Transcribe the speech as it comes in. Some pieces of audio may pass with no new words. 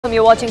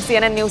You're watching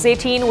CNN News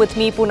 18 with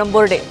me, Poonam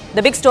Burde.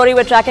 The big story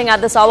we're tracking at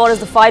this hour is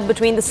the fight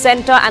between the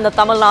centre and the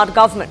Tamil Nadu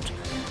government.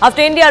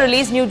 After India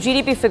released new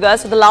GDP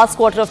figures for the last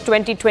quarter of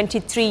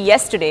 2023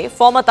 yesterday,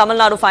 former Tamil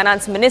Nadu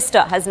Finance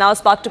Minister has now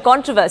sparked a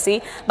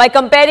controversy by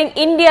comparing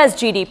India's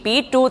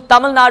GDP to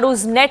Tamil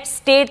Nadu's Net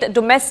State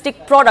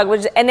Domestic Product, which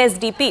is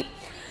NSDP.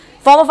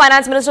 Former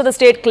Finance Minister of the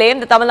state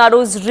claimed that Tamil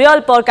Nadu's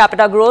real per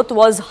capita growth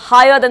was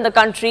higher than the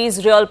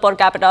country's real per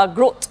capita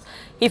growth.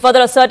 He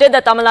further asserted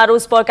that Tamil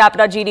Nadu's per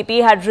capita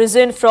GDP had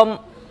risen from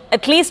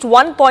at least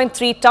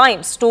 1.3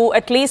 times to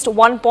at least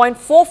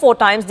 1.44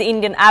 times the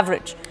Indian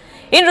average.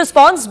 In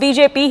response,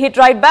 BJP hit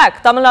right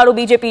back. Tamil Nadu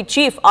BJP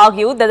chief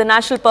argued that the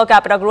national per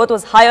capita growth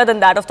was higher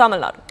than that of Tamil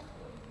Nadu.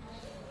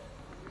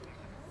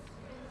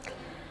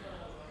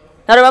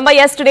 Now remember,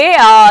 yesterday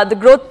the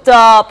growth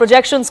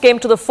projections came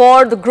to the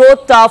fore. The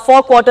growth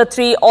for quarter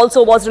 3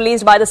 also was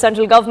released by the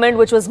central government,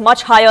 which was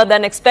much higher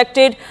than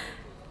expected.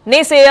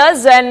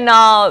 Naysayers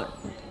and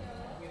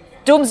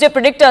doomsday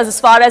predictors as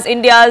far as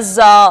India's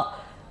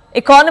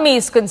economy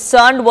is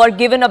concerned were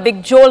given a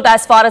big jolt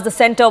as far as the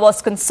centre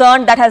was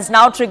concerned. That has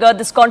now triggered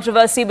this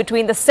controversy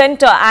between the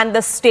centre and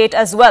the state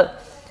as well.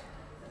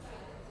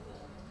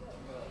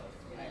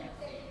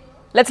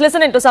 Let's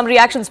listen into some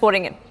reactions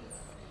pouring in.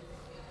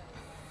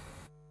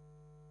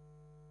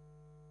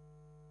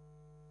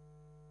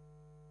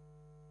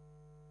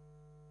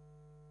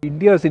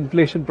 India's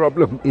inflation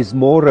problem is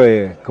more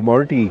a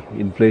commodity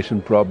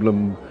inflation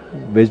problem,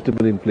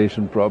 vegetable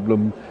inflation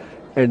problem,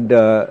 and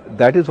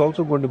that is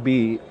also going to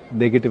be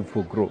negative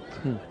for growth.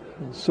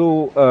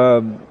 So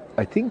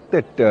I think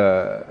that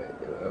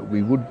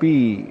we would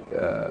be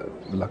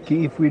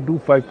lucky if we do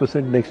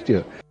 5% next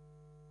year.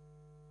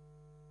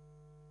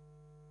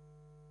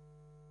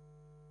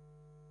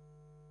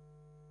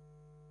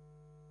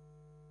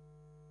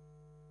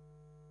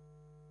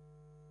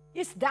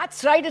 Yes,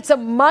 that's right. It's a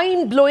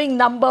mind-blowing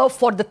number.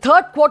 For the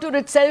third quarter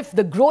itself,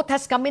 the growth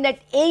has come in at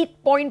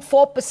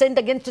 8.4%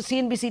 against a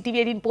CNBC TV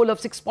 18 poll of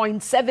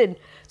 6.7.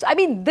 So, I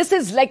mean, this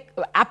is like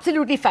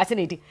absolutely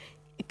fascinating.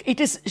 It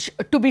is,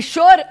 to be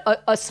sure,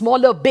 a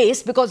smaller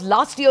base, because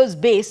last year's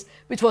base,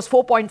 which was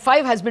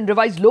 4.5, has been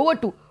revised lower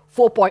to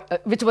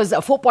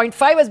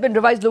 4.5 has been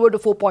revised lower to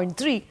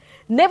 4.3.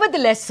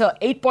 Nevertheless,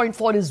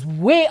 8.4 is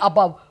way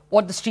above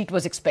what the street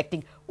was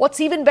expecting. What's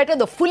even better,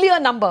 the full year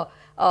number,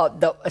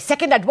 the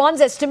second advance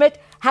estimate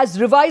has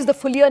revised the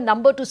full year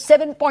number to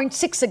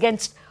 7.6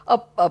 against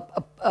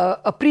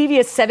a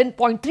previous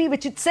 7.3,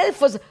 which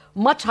itself was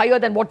much higher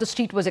than what the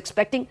street was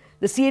expecting.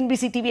 The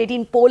CNBC TV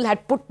 18 poll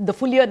had put the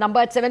full year number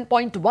at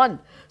 7.1.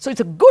 So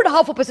it's a good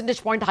half a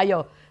percentage point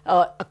higher,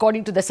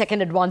 according to the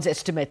second advance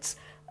estimates.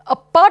 A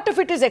part of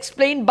it is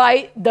explained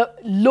by the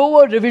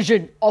lower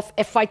revision of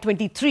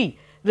FY23,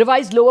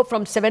 revised lower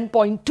from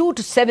 7.2 to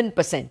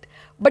 7%.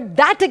 But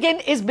that again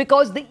is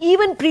because the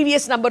even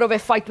previous number of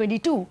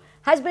FY22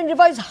 has been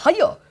revised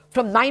higher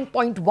from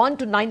 9.1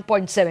 to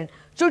 9.7.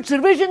 So it's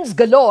revisions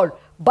galore,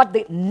 but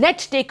the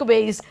net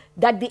takeaway is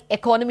that the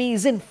economy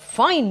is in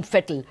fine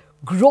fettle.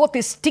 Growth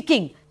is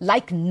ticking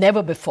like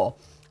never before.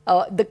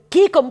 The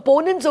key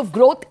components of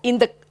growth in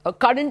the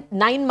current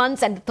 9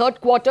 months and the third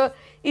quarter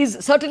is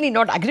certainly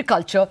not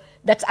agriculture.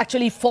 That's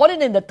actually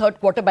fallen in the third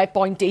quarter by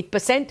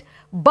 0.8%.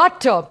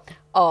 But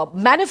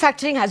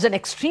manufacturing has done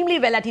extremely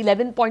well at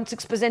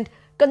 11.6%.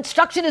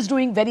 Construction is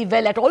doing very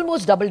well at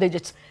almost double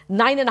digits,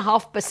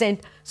 9.5%.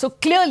 So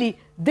clearly,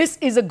 this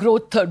is a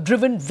growth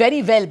driven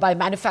very well by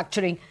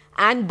manufacturing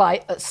and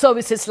by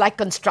services like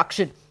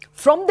construction.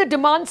 From the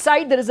demand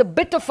side, there is a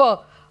bit of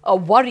a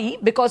worry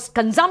because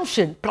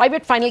consumption,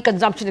 private final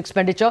consumption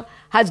expenditure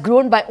has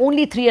grown by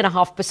only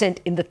 3.5%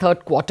 in the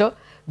third quarter.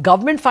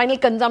 Government final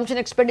consumption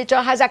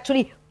expenditure has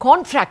actually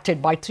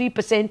contracted by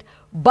 3%,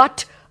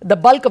 but the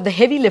bulk of the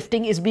heavy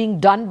lifting is being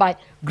done by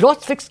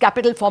gross fixed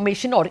capital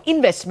formation or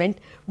investment,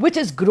 which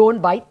has grown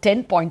by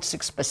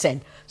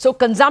 10.6%. So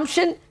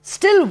consumption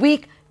still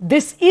weak.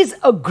 This is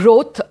a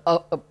growth,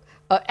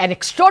 an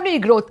extraordinary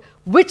growth,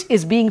 which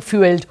is being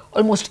fueled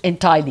almost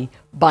entirely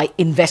by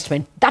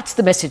investment. That's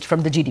the message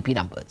from the GDP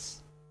numbers.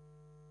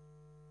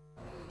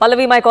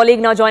 Pallavi, my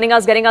colleague, now joining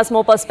us, getting us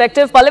more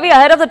perspective. Pallavi,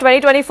 ahead of the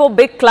 2024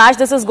 big clash,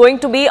 this is going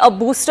to be a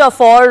booster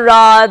for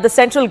the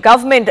central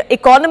government.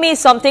 Economy is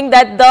something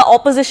that the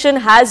opposition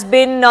has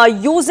been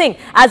using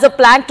as a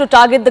plank to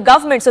target the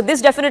government. So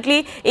this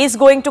definitely is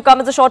going to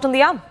come as a shot on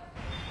the arm.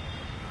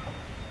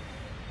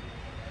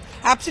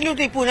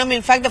 Absolutely, Poonam.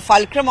 In fact, the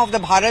fulcrum of the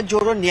Bharat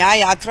Jodo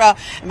Nyaya Yatra,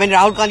 when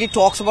Rahul Gandhi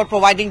talks about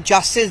providing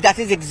justice, that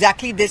is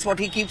exactly this, what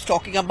he keeps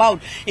talking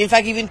about. In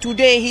fact, even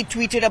today, he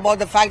tweeted about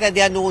the fact that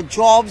there are no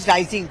jobs,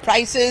 rising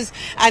prices,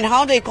 and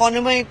how the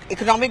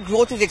economic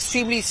growth is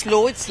extremely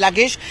slow, it's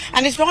sluggish.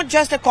 And it's not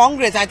just a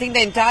Congress. I think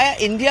the entire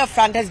India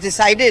front has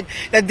decided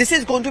that this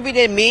is going to be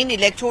their main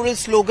electoral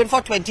slogan for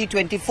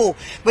 2024.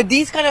 But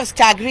these kind of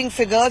staggering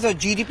figures of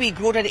GDP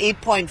growth at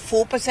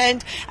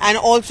 8.4% and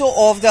also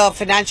of the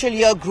financial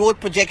year growth growth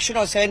projection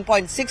of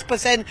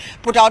 7.6%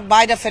 put out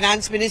by the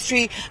Finance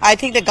Ministry. I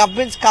think the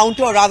government's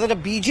counter, or rather the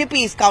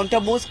BJP's counter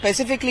more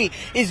specifically,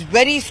 is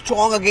very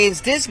strong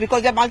against this,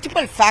 because there are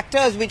multiple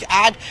factors which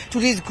add to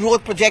these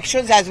growth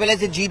projections as well as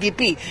the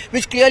GDP,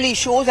 which clearly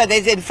shows that there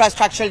is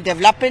infrastructural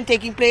development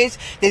taking place,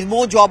 there's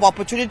more job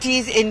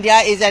opportunities, India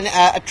is an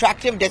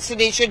attractive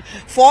destination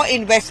for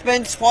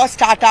investments, for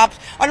startups,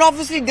 and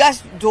obviously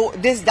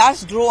this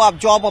does draw up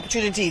job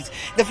opportunities.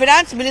 The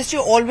Finance Ministry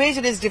always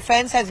in its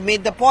defense has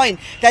made the point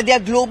that there are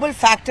global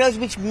factors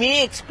which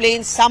may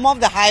explain some of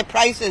the high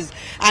prices,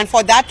 and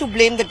for that to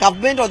blame the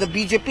government or the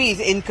BJP is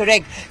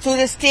incorrect. So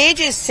the stage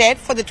is set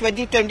for the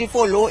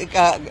 2024 Lok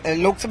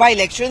Sabha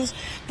elections,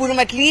 Poonam,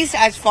 at least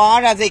as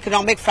far as the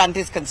economic front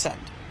is concerned.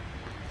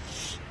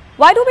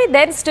 Why do we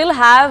then still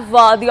have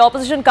the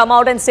opposition come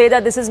out and say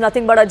that this is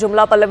nothing but a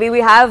jumla, Pallavi? We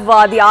have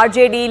the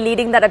RJD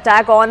leading that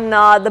attack on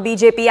the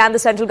BJP and the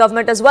central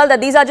government as well, that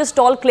these are just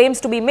all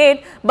claims to be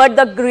made, but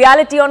the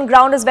reality on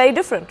ground is very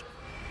different.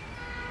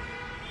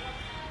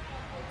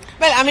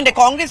 Well, I mean, the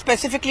Congress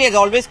specifically has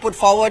always put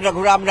forward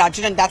Raghuram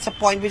Rajan, and that's a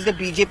point which the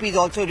BJP is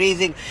also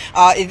raising.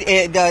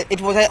 It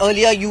was an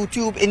earlier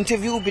YouTube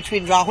interview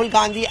between Rahul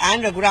Gandhi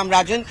and Raghuram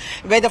Rajan,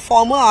 where the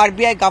former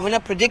RBI governor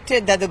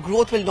predicted that the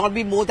growth will not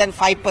be more than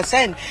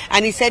 5%,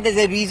 and he said there's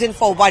a reason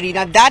for worry.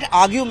 Now, that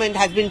argument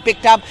has been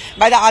picked up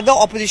by the other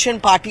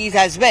opposition parties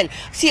as well.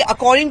 See,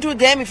 according to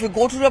them, if you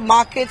go to the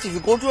markets, if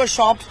you go to the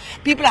shops,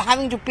 people are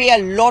having to pay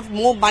a lot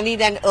more money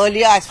than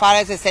earlier as far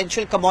as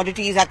essential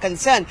commodities are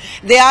concerned.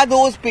 There are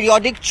those periodic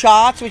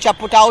charts which are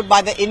put out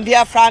by the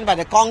India Front, by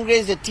the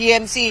Congress, the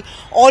TMC,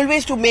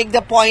 always to make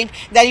the point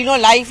that, you know,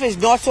 life is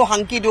not so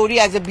hunky-dory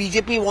as the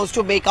BJP wants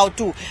to make out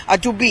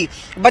to be.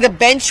 But the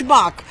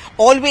benchmark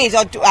always,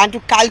 and to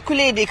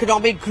calculate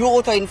economic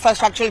growth or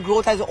infrastructural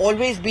growth, has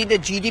always been the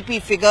GDP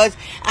figures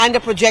and the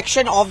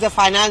projection of the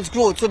finance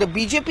growth. So the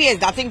BJP has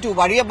nothing to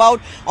worry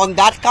about on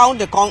that count.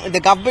 The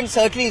government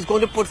certainly is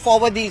going to put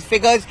forward these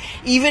figures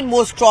even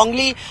more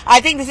strongly. I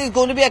think this is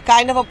going to be a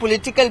kind of a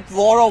political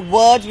war of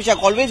words which are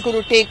always going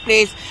to take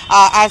place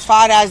as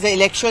far as the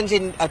elections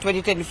in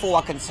 2024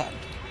 are concerned.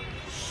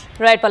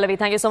 Right, Pallavi,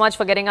 thank you so much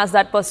for getting us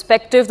that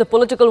perspective. The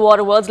political war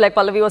of words, like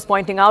Pallavi was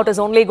pointing out, is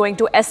only going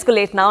to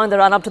escalate now in the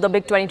run-up to the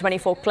big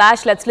 2024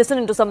 clash. Let's listen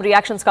into some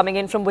reactions coming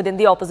in from within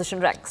the opposition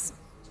ranks.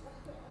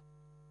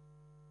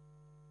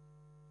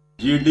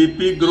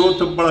 GDP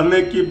growth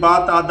बढ़ने की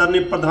बात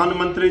आदरणीय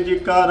प्रधानमंत्री जी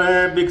कर रहे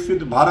हैं,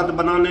 विकसित भारत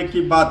बनाने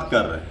की बात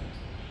कर रहे हैं,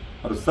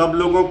 और सब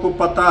लोगों को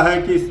पता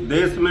है कि इस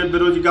देश में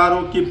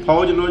बेरोजगारों की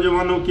फौज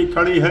नौजवानों की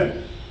खड़ी है,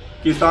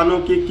 किसानों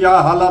की क्या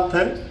हालत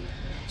है,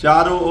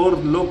 चारों ओर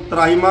लोग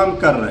त्राहिमाम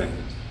कर रहे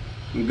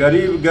हैं,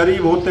 गरीब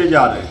गरीब होते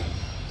जा रहे हैं,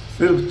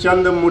 सिर्फ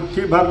चंद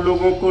मुट्ठी भर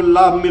लोगों को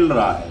लाभ मिल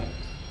रहा है।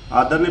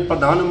 आदरणीय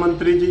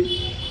प्रधानमंत्री जी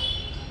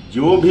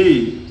जो भी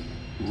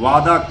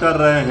वादा कर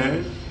रहे हैं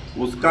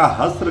उसका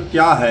हस्र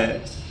क्या है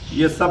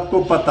ये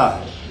सबको पता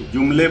है।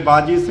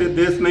 जुमलेबाजी से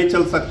देश नहीं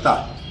चल सकता।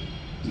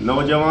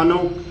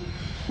 नौजवानों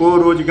को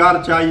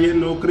रोजगार चाहिए,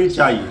 नौकरी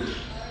चाहिए,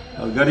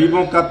 और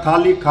गरीबों का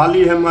थाली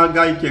खाली है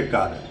महंगाई के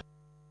कारण।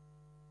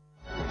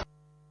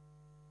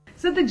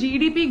 So the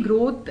GDP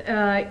growth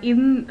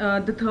in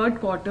the third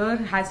quarter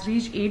has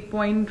reached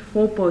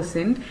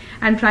 8.4%,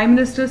 and Prime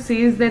Minister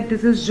says that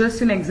this is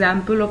just an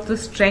example of the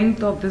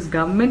strength of this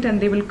government, and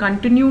they will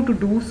continue to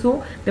do so.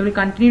 They will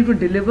continue to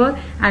deliver,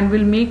 and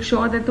will make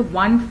sure that the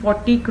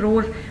 140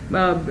 crore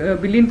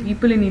billion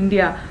people in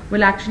India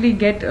will actually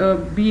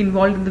be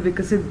involved in the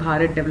Viksit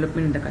Bharat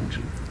development in the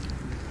country.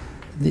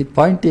 The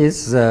point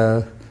is,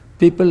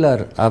 people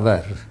are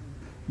aware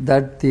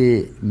that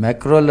the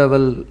macro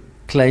level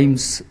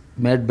claims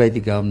made by the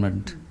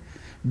government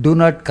do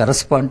not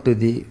correspond to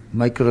the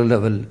micro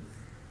level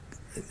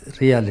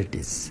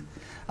realities,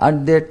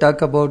 and they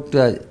talk about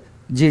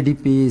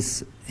GDP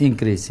is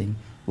increasing.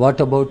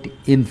 What about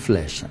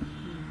inflation?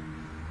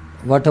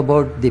 What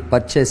about the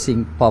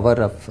purchasing power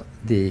of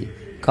the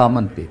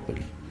common people?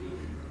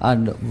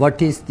 And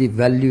what is the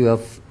value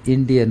of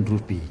Indian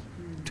rupee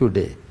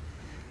today?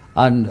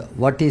 And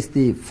what is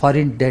the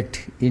foreign debt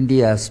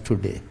India has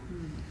today?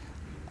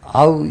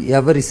 How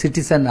every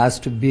citizen has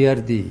to bear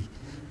the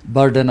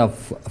burden of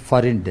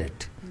foreign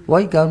debt.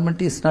 Why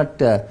government is not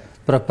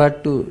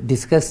prepared to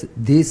discuss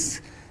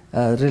these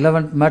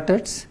relevant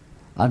matters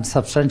and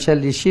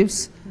substantial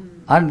issues?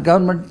 And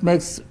government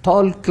makes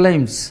tall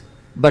claims,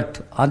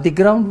 but on the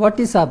ground what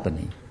is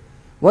happening?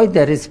 Why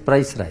there is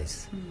price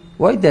rise?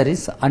 Why there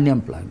is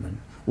unemployment?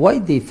 Why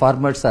the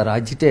farmers are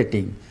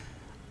agitating,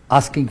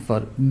 asking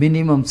for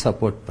minimum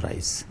support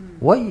price?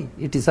 Why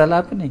it is all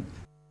happening?